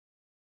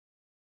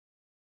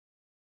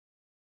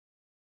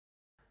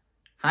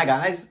Hi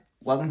guys,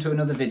 welcome to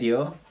another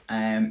video.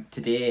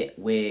 Today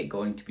we're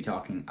going to be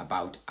talking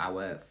about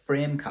our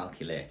frame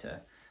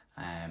calculator.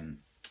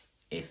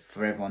 If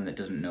for everyone that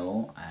doesn't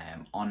know,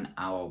 on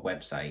our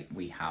website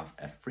we have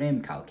a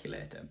frame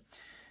calculator,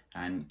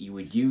 and you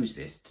would use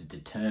this to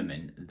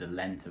determine the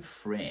length of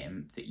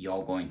frame that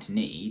you're going to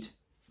need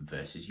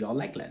versus your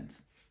leg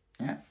length.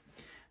 Yeah,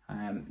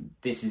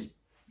 this is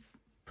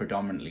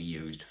predominantly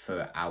used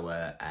for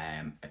our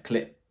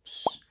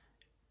Eclipse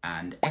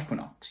and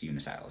Equinox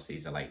unicycles.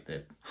 These are like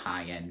the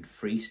high-end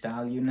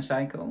freestyle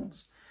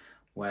unicycles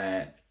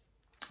where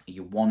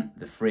you want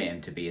the frame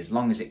to be as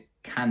long as it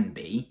can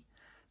be,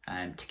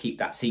 to keep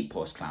that seat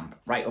post clamp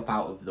right up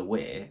out of the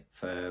way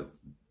for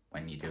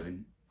when you're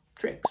doing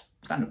tricks,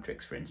 stand-up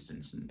tricks for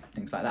instance, and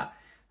things like that.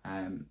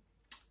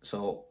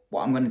 So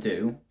what I'm going to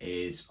do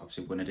is,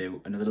 obviously we're going to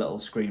do another little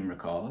screen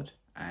record.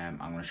 I'm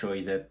going to show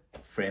you the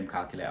frame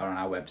calculator on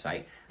our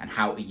website and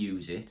how to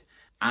use it.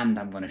 And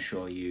I'm going to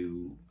show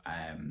you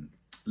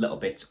little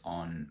bits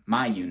on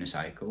my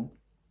unicycle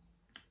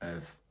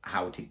of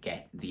how to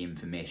get the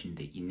information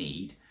that you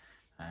need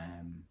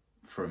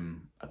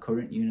from a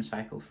current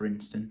unicycle, for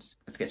instance.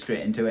 Let's get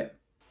straight into it.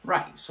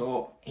 Right,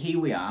 so here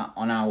we are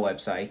on our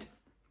website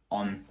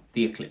on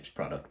the Eclipse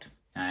product.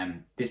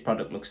 This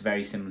product looks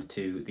very similar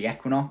to the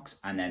Equinox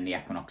and then the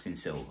Equinox in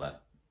silver.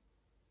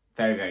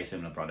 Very, very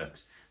similar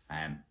products.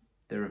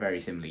 They're a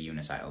very similar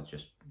unicycle,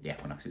 just the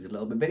Equinox is a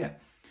little bit bigger.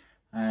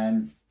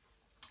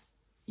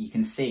 You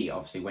can see,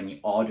 obviously, when you're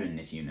ordering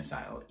this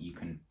unicycle, you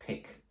can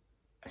pick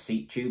a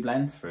seat tube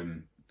length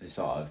from the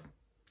sort of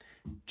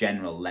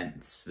general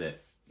lengths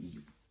that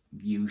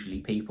usually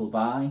people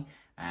buy,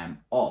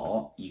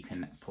 or you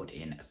can put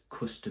in a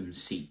custom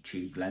seat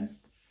tube length.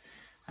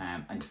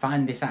 And to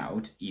find this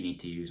out, you need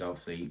to use,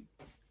 obviously,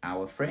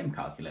 our frame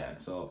calculator.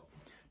 So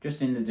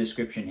just in the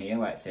description here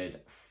where it says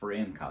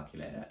frame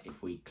calculator,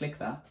 if we click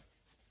that,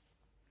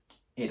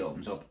 it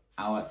opens up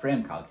our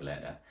frame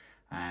calculator.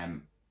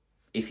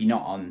 If you're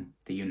not on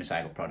the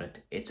unicycle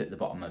product, it's at the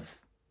bottom of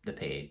the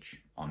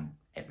page, on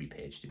every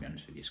page to be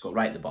honest with you. Scroll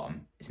right at the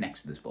bottom, it's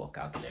next to the sport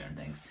calculator and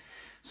things.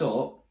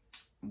 So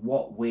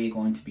what we're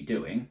going to be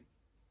doing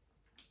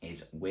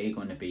is we're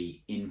going to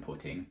be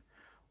inputting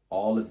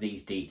all of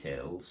these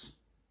details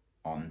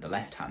on the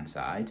left hand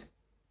side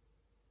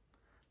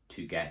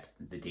to get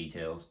the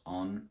details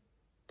on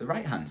the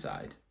right hand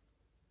side.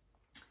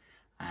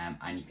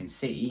 And you can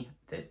see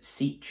that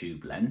seat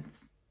tube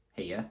length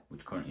here,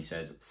 which currently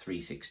says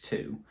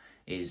 362,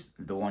 is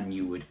the one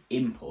you would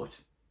input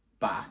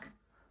back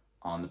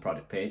on the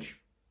product page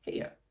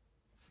here,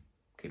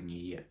 giving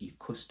you your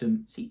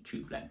custom seat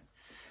tube length.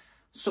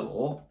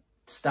 So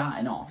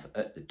starting off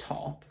at the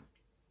top,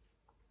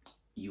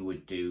 you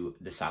would do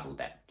the saddle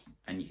depth,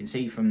 and you can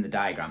see from the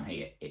diagram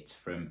here, it's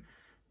from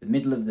the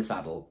middle of the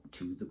saddle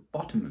to the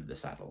bottom of the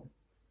saddle.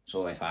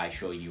 So if I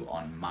show you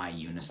on my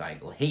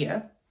unicycle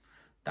here,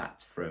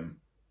 that's from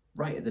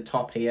right at the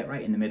top here,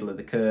 right in the middle of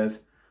the curve,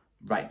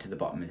 right to the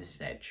bottom of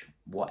this edge,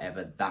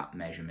 whatever that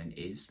measurement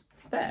is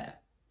there.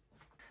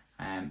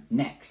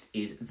 Next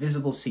is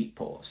visible seat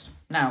post.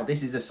 Now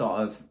this is a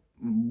sort of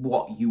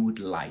what you would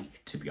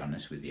like, to be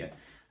honest with you.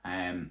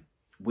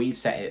 We've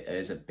set it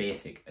as a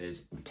basic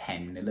as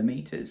 10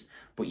 millimeters,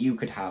 but you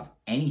could have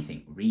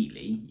anything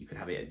really. You could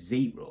have it at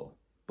 0,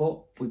 but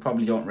we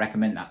probably don't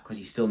recommend that because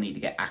you still need to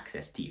get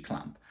access to your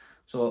clamp.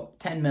 So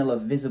 10 mil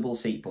of visible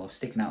seat post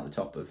sticking out the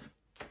top of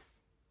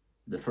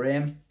the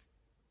frame,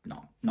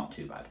 not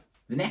too bad.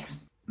 The next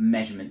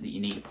measurement that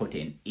you need to put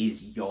in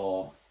is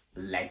your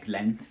leg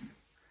length.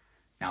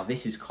 Now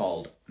this is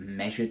called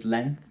measured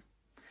length.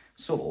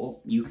 So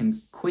you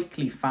can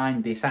quickly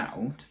find this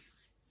out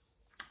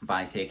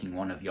by taking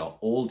one of your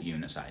old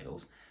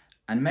unicycles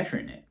and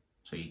measuring it.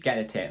 So you get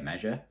a tape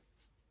measure.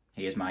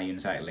 Here's my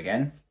unicycle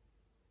again.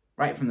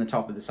 Right from the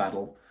top of the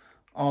saddle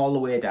all the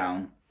way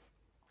down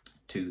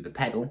to the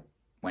pedal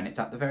when it's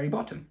at the very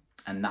bottom.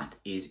 And that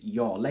is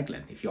your leg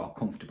length. If you're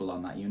comfortable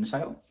on that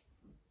unicycle,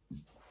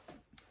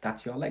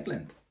 that's your leg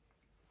length.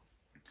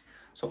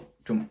 So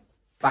jump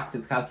back to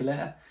the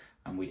calculator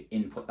and we'd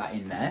input that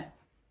in there.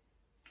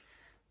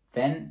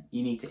 Then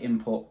you need to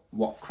input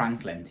what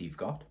crank length you've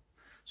got.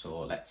 So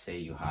let's say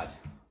you had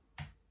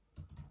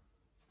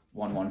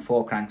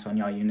 114 cranks on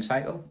your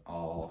unicycle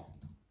or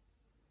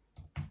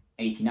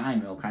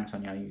 89 mil cranks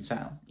on your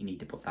unicycle. You need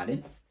to put that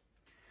in.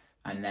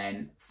 And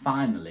then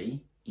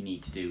finally, you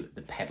need to do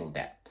the pedal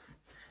depth.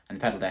 And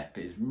the pedal depth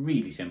is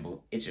really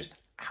simple. It's just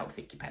how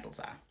thick your pedals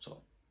are.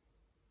 So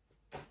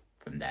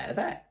from there to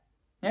there,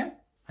 yeah?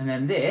 And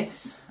then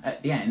this,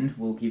 at the end,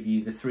 will give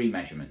you the 3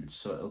 measurements.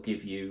 So it'll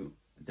give you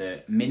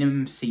the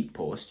minimum seat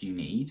post you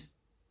need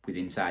with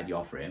inside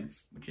your frame,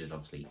 which is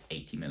obviously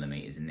 80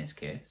 millimeters in this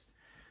case.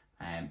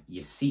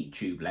 Your seat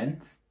tube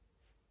length,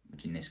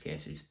 which in this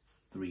case is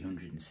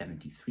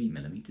 373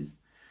 millimeters.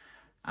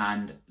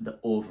 And the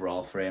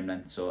overall frame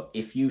length. So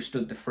if you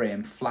stood the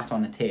frame flat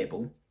on a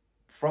table,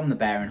 from the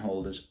bearing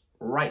holders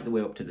right the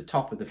way up to the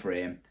top of the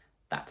frame,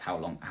 that's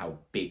how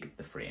big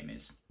the frame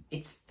is.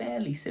 it's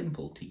fairly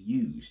simple to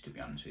use, to be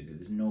honest with you.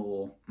 There's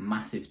no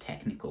massive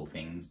technical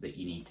things that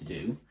you need to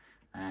do.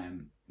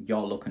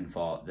 You're looking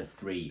for the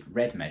 3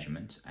 red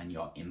measurements and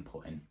you're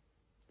inputting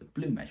the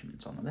blue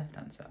measurements on the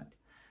left-hand side.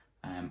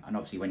 And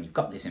obviously when you've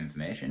got this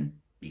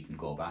information, you can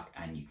go back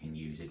and you can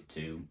use it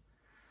to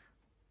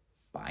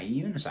buy a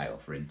unicycle,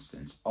 for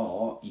instance,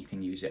 or you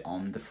can use it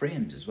on the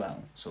frames as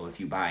well. So if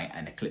you buy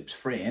an Eclipse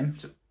frame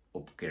to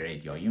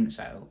upgrade your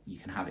unicycle, you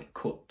can have it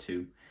cut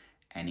to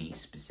any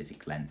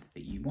specific length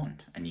that you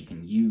want, and you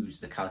can use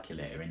the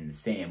calculator in the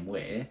same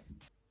way.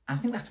 I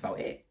think that's about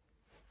it.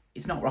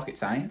 It's not rocket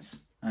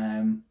science.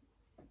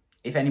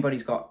 If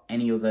anybody's got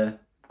any other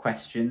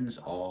questions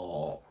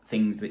or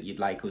things that you'd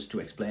like us to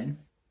explain,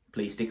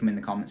 please stick them in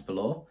the comments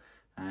below.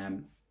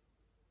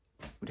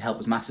 It would help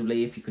us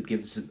massively if you could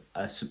give us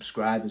a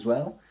subscribe as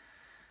well.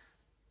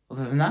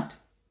 Other than that,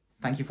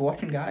 thank you for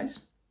watching, guys.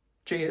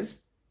 Cheers.